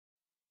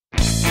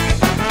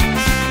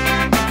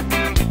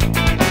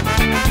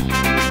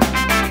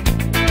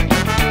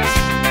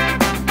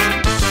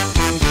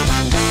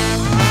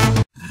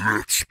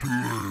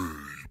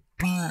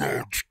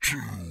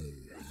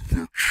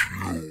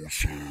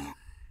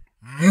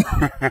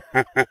Hello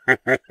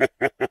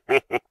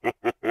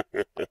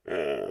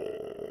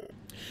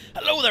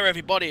there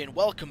everybody and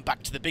welcome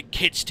back to the Big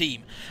Kids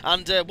team.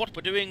 And what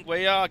we're doing,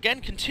 we are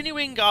again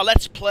continuing our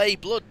Let's Play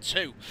Blood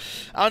 2.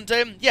 And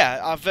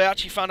yeah, I've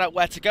actually found out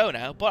where to go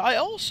now, but I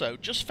also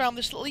just found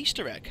this little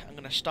Easter egg. I'm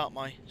going to start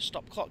my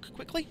stop clock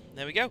quickly.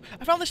 There we go.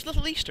 I found this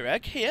little Easter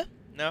egg here.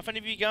 Now if any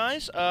of you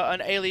guys are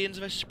an Aliens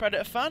vs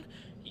Predator fan,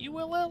 you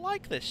will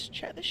like this.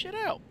 Check this shit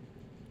out.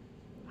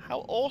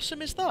 How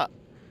awesome is that?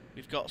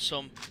 We've got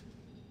some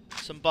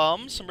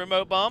bombs, some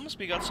remote bombs.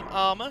 We got some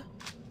armor,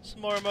 some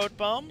more remote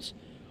bombs.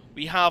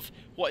 We have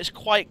what is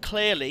quite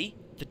clearly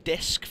the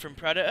disc from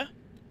Predator.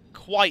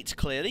 Quite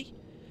clearly.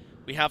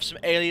 We have some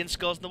alien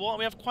skulls in the wall, and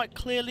we have quite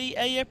clearly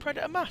a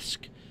Predator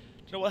mask. Do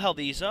you know what the hell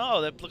these are?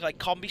 Oh, they look like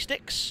combi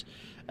sticks.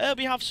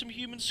 We have some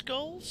human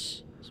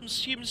skulls. Some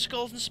human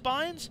skulls and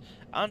spines.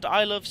 And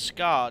I love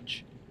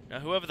Scarge. Now,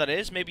 whoever that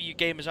is, maybe you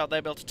gamers out there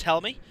will be able to tell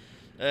me.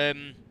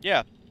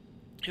 Yeah.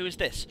 Who is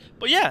this?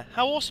 But yeah,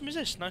 how awesome is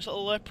this? Nice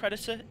little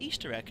Predator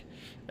Easter egg.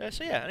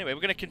 So yeah, anyway,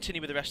 we're going to continue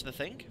with the rest of the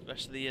thing, the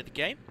rest of the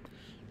game.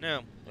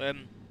 Now,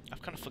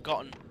 I've kind of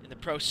forgotten in the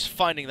process of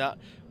finding that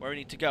where we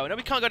need to go. Now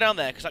we can't go down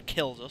there because that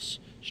kills us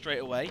straight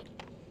away.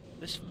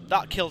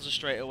 That kills us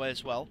straight away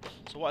as well.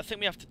 So what I think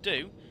we have to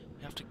do,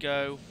 we have to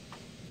go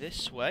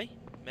this way,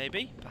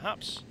 maybe,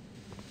 perhaps,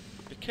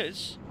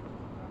 because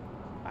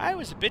I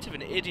was a bit of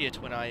an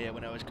idiot when I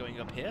was going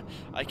up here.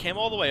 I came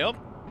all the way up,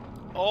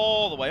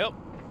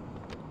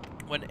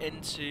 went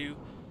into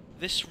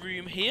this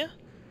room here,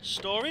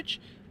 storage,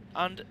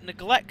 and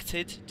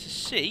neglected to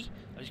see,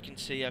 as you can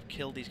see I've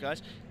killed these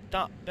guys,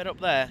 that bed up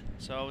there,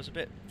 so I was a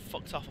bit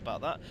fucked off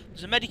about that.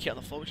 There's a medikit on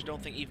the floor which I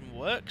don't think even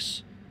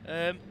works.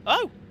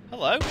 Oh,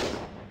 hello,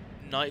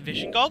 night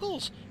vision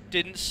goggles,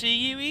 didn't see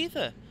you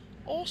either.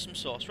 Awesome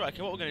sauce. Right,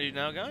 okay, what we're going to do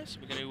now, guys,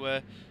 we're going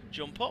to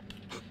jump up.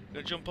 We're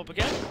going to jump up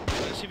again. We're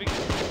going to see if we can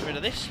get rid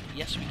of this.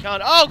 Yes, we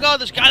can. Oh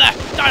god, there's a guy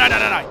there!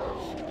 Die!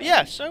 But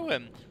yeah, so,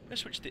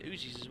 let's switch to the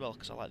Uzis as well,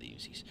 because I like the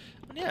Uzis.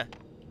 And yeah,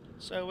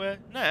 so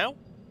now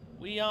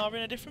we are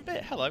in a different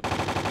bit. Hello.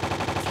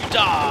 You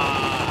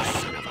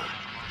die!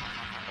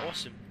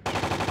 Awesome.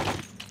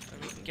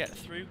 And we can get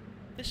through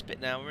this bit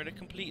now. We're in a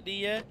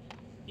completely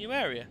new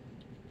area.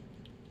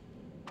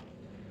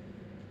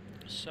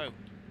 So,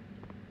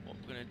 what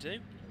we're going to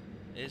do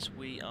is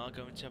we are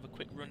going to have a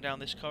quick run down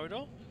this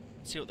corridor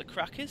and see what the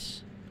crack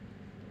is.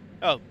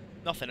 Oh,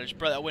 nothing. I just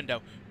broke that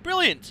window.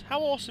 Brilliant!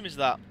 How awesome is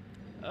that?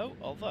 Oh,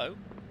 although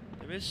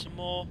there is some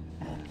more.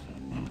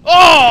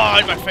 Oh,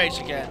 in my face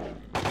again.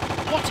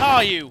 What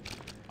are you?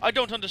 I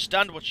don't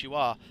understand what you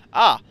are.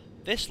 Ah,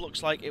 this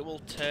looks like it will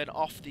turn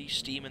off the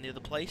steam in the other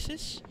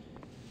places.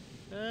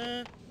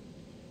 Oh,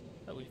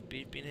 we've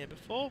been here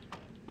before.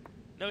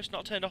 No, it's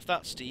not turned off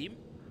that steam.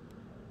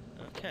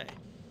 Okay,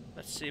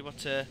 let's see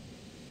what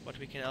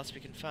else we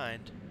can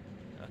find.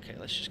 Okay,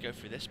 let's just go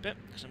through this bit,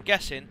 because I'm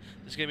guessing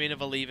there's going to be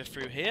another lever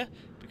through here.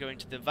 We're going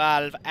to the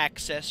valve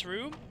access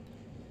room.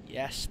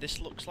 Yes, this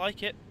looks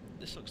like it.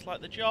 This looks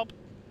like the job.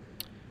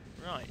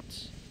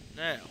 Right.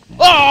 Now.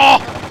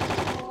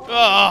 Oh!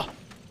 Oh!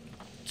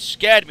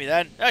 Scared me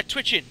then.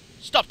 Twitching.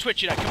 Stop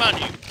twitching, I command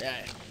you. Yeah,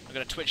 I'm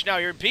going to twitch now,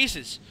 you're in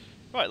pieces.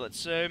 Right, let's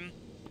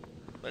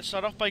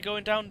start off by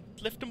going down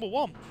lift number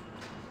 1.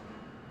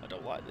 I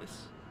don't like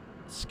this.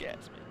 It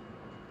scares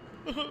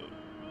me.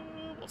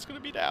 What's going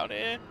to be down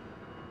here?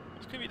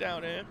 What's going to be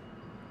down here?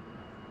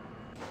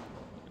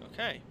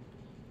 Okay.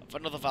 I've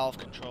another valve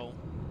control.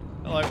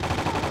 Hello.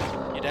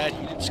 You're dead.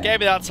 You didn't scare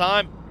me that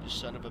time. You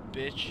son of a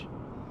bitch.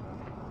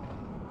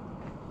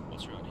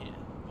 What's around here?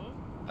 Oh,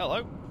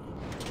 hello.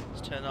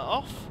 Let's turn that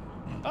off.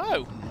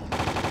 Oh.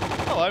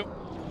 Hello.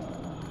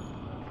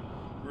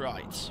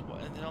 Right.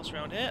 What, anything else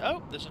around here?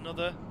 Oh, there's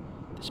another.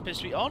 This appears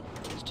to be on.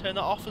 Let's turn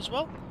that off as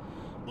well.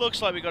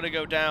 Looks like we've got to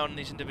go down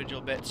these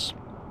individual bits.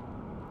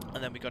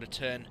 And then we've got to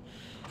turn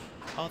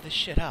this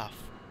shit off.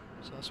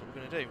 So that's what we're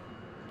going to do.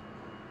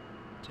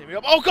 Turn me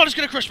up. Oh god, it's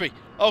going to crush me.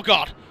 Oh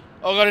god.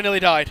 Oh god, I nearly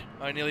died.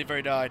 I nearly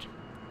very died.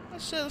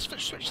 Let's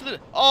switch to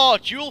the... Oh,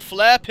 dual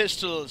flare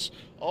pistols.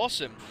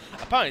 Awesome.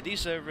 Apparently,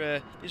 these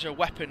are a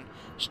weapon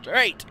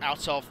straight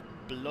out of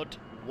Blood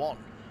 1.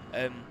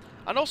 And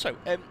also,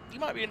 you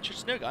might be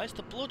interested to know, guys,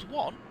 the Blood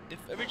 1, the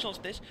original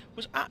to this,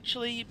 was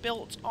actually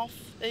built off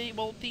the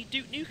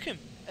Duke Nukem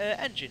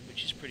engine,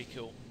 which is pretty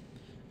cool.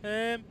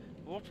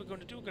 What we're going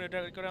to do, we're going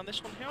to go down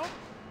this one here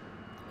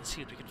and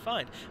see what we can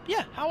find. But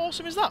yeah, how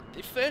awesome is that?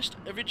 The first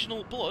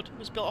original Blood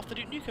was built off the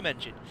Duke Nukem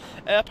engine.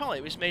 Apparently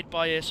it was made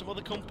by some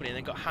other company and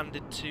then got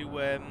handed to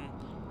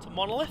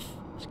Monolith.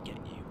 Let's get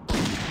you.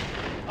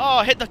 Oh,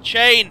 I hit the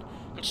chain!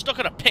 Got stuck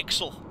on a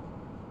pixel.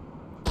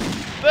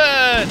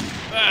 Burn!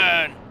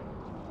 Burn!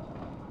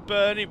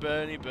 Burny,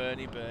 burny,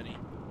 burny, burny.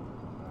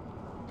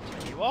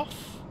 Turn you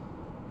off.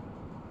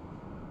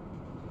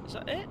 Is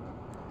that it?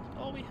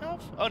 All we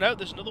have? Oh no,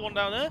 there's another one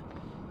down there.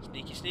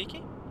 Sneaky,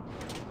 sneaky.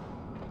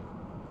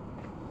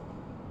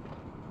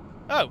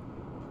 Oh,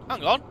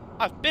 hang on.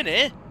 I've been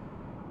here.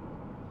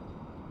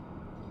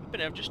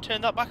 I've just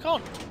turned that back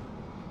on.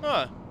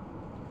 Oh.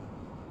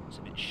 It's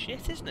a bit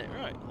shit, isn't it?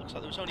 Right, looks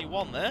like there was only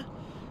one there.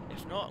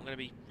 If not, I'm going to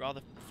be rather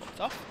fucked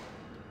off.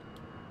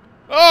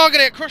 Oh, I'm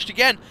going to get crushed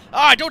again!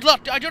 Ah, I do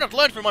not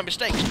learn from my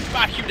mistakes!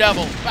 Back, you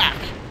devil! Back!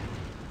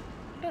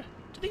 Do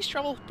these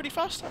travel pretty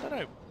fast? I don't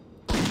know.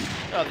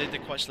 Oh, they're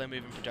quite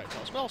slow-moving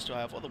projectiles. What else do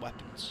I have? Other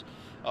weapons.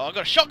 Oh, I've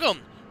got a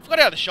shotgun! Forgot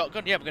I had the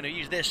shotgun. Yeah, we're going to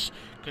use this,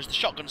 because the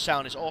shotgun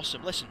sound is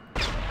awesome. Listen.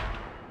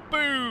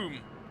 Boom!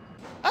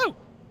 Oh!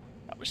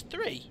 That was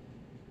 3.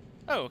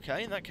 Oh,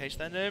 okay. In that case,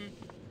 then,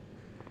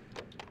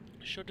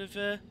 should have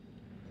been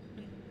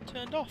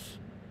turned off.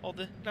 All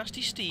the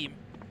nasty steam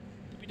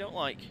that we don't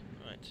like.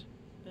 Right.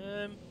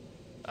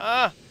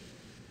 I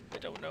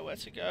don't know where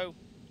to go.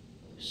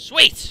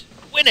 Sweet!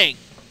 Winning!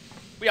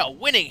 We are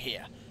winning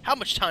here. How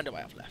much time do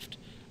I have left?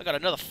 I got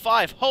another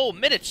 5 whole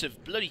minutes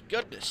of bloody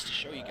goodness to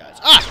show you guys.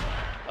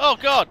 Ah! Oh,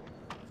 God!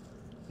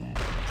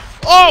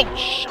 Oh,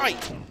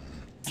 shite!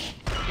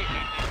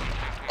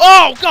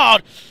 Oh,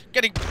 God!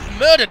 Getting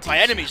murdered by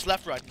enemies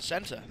left, right, and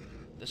centre.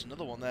 There's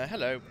another one there.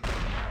 Hello.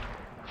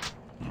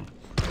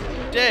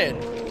 You did.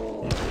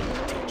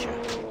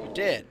 You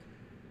did.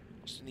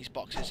 What's in these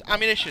boxes?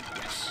 Ammunition.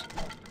 Yes.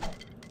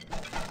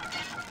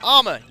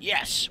 Armour.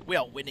 Yes. We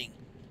are winning.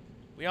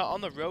 We are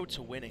on the road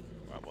to winning.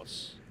 Right,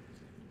 what's...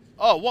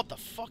 Oh, what the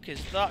fuck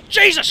is that?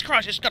 Jesus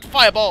Christ, it's got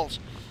fireballs!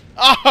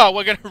 Ah,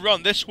 we're gonna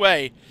run this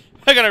way.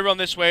 We're gonna run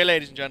this way,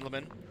 ladies and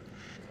gentlemen.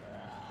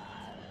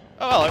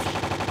 Oh,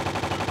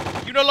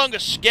 hello. You no longer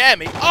scare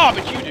me. Oh,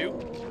 but you do.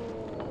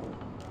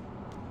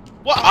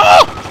 What?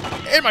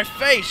 Oh! In my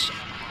face!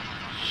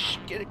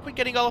 Quit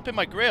getting all up in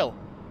my grill.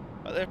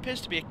 Right, there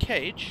appears to be a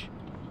cage.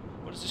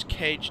 What does this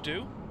cage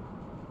do?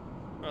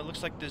 Oh, it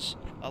looks like there's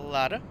a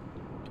ladder.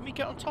 Can we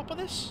get on top of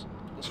this?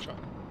 Let's try.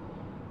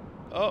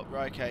 Oh,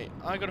 right, okay.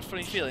 I got a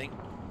funny feeling.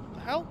 What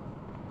the hell?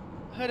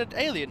 I heard an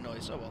alien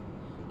noise. Oh well.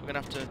 We're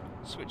gonna have to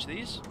switch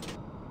these.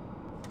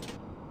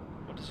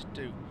 What does it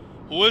do?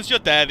 Who is your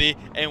daddy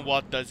and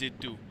what does it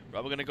do?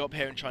 Right, we're gonna go up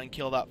here and try and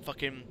kill that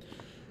fucking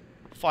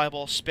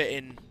fireball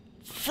spitting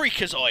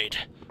freakazoid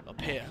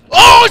up here.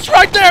 Oh, it's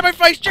right there in my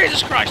face!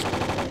 Jesus Christ!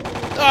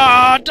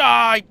 Ah,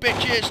 die,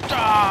 bitches!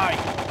 Die!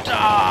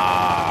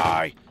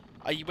 Die!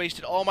 I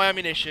wasted all my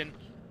ammunition.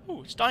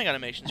 Ooh, its dying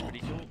animation's pretty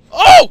cool.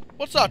 Oh!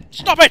 What's that?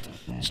 Stop it!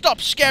 Stop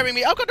scaring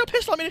me! I've got no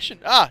pistol ammunition!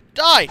 Ah,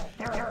 die!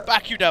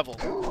 Back, you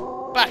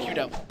devil! Back, you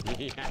devil!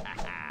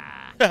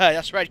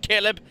 That's right,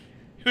 Caleb.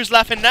 Who's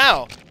laughing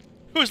now?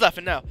 Who's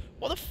laughing now?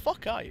 What the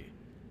fuck are you?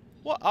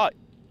 What are...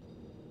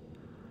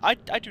 I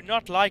do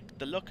not like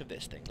the look of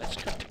this thing. Let's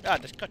cut...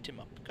 let's cut him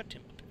up. Cut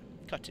him up.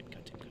 Cut him.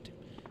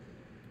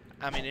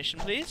 Ammunition,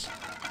 please.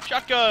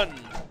 Shotgun!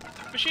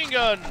 Machine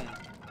gun!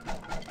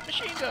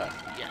 Machine gun!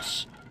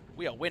 Yes.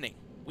 We are winning.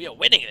 We are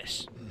winning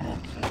this.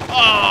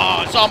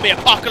 Oh, zombie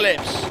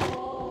apocalypse!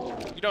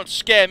 You don't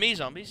scare me,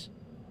 zombies.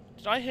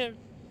 Did I hear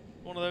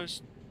one of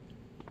those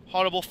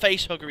horrible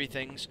face-huggery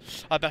things?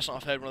 I best not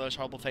have heard one of those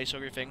horrible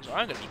face-huggery things, or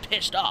I'm going to be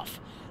pissed off.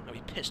 I'm going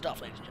to be pissed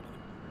off, ladies and gentlemen.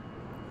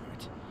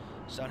 Right.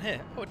 It's down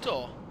here. Oh, a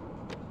door.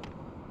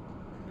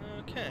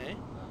 Okay.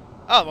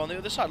 Oh, on the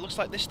other side. Looks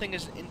like this thing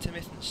is an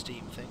intermittent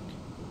steam thing.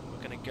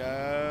 We're going to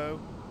go...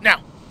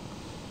 now!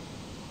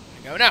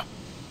 We're going to go now!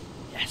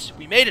 Yes,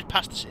 we made it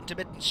past this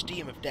intermittent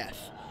steam of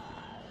death.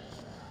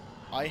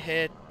 I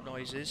hear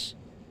noises.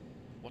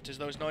 What is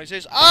those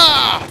noises?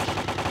 Ah!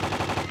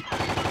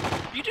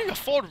 Are you doing a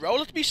forward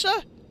roll at me,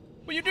 sir?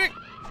 What are you doing?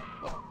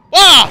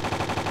 Ah!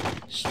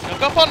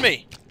 Snuck up on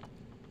me.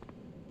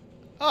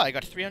 Oh, I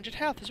got 300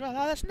 health as well.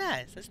 Oh, that's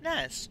nice. That's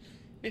nice.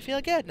 We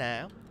feel good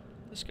now.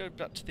 Let's go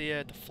back to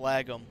the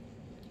flare gun.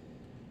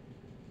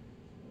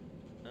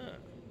 Oh,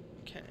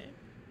 okay.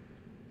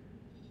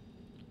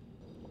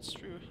 What's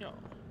through here?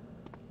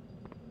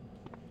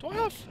 Do I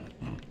have...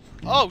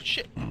 oh,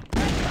 shit.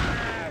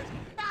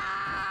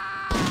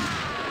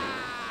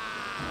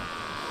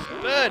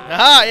 Burn!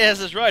 Ah, yes,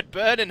 that's right.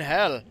 Burn in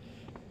hell.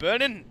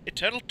 Burn in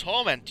eternal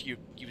torment, you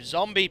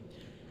zombie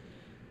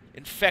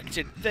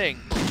infected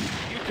thing.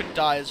 You can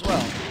die as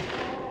well.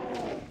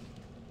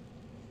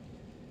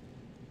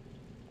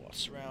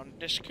 What's around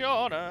this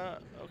corner?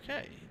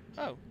 Okay.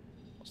 Oh,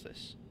 what's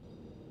this?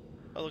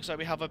 Oh, looks like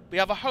we have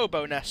a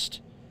hobo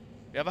nest.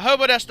 We have a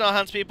hobo nest in our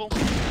hands, people.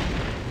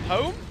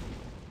 Home?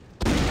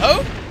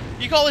 Home?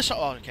 You call this...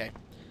 oh, okay.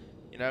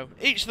 You know,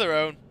 each their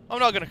own. I'm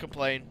not going to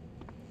complain.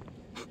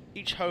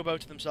 Each hobo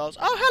to themselves.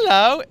 Oh,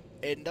 hello!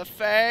 In the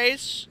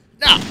face!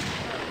 No!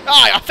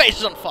 Ah, your face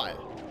is on fire!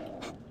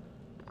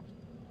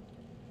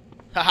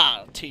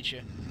 Haha, I'll teach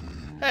you.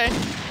 Hey!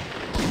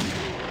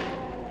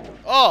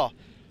 Oh!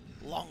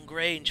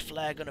 Long-range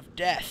flare gun of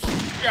death.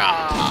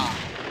 Ah!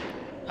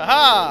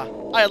 Haha!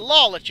 I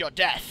loll at your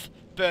death,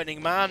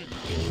 Burning Man.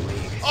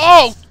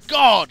 Oh,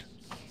 God!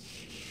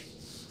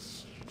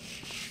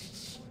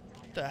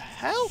 The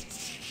hell?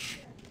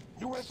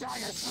 You will die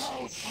a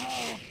slow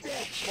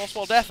death.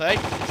 Small death, eh?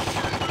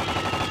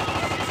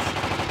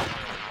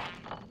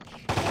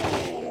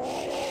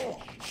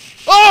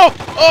 Oh!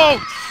 Oh!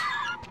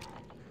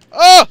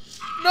 Oh!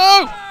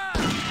 No!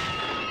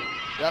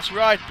 That's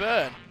right,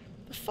 burn.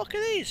 The fuck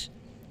are these?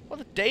 What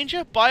the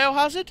danger?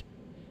 Biohazard?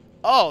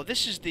 Oh,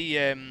 this is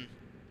the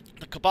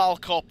Cabal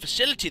Corp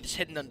facility that's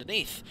hidden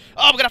underneath.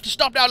 Oh, we're going to have to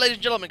stop now, ladies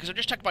and gentlemen, because I've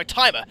just checked my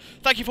timer.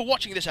 Thank you for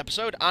watching this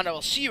episode, and I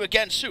will see you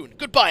again soon.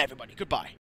 Goodbye, everybody. Goodbye.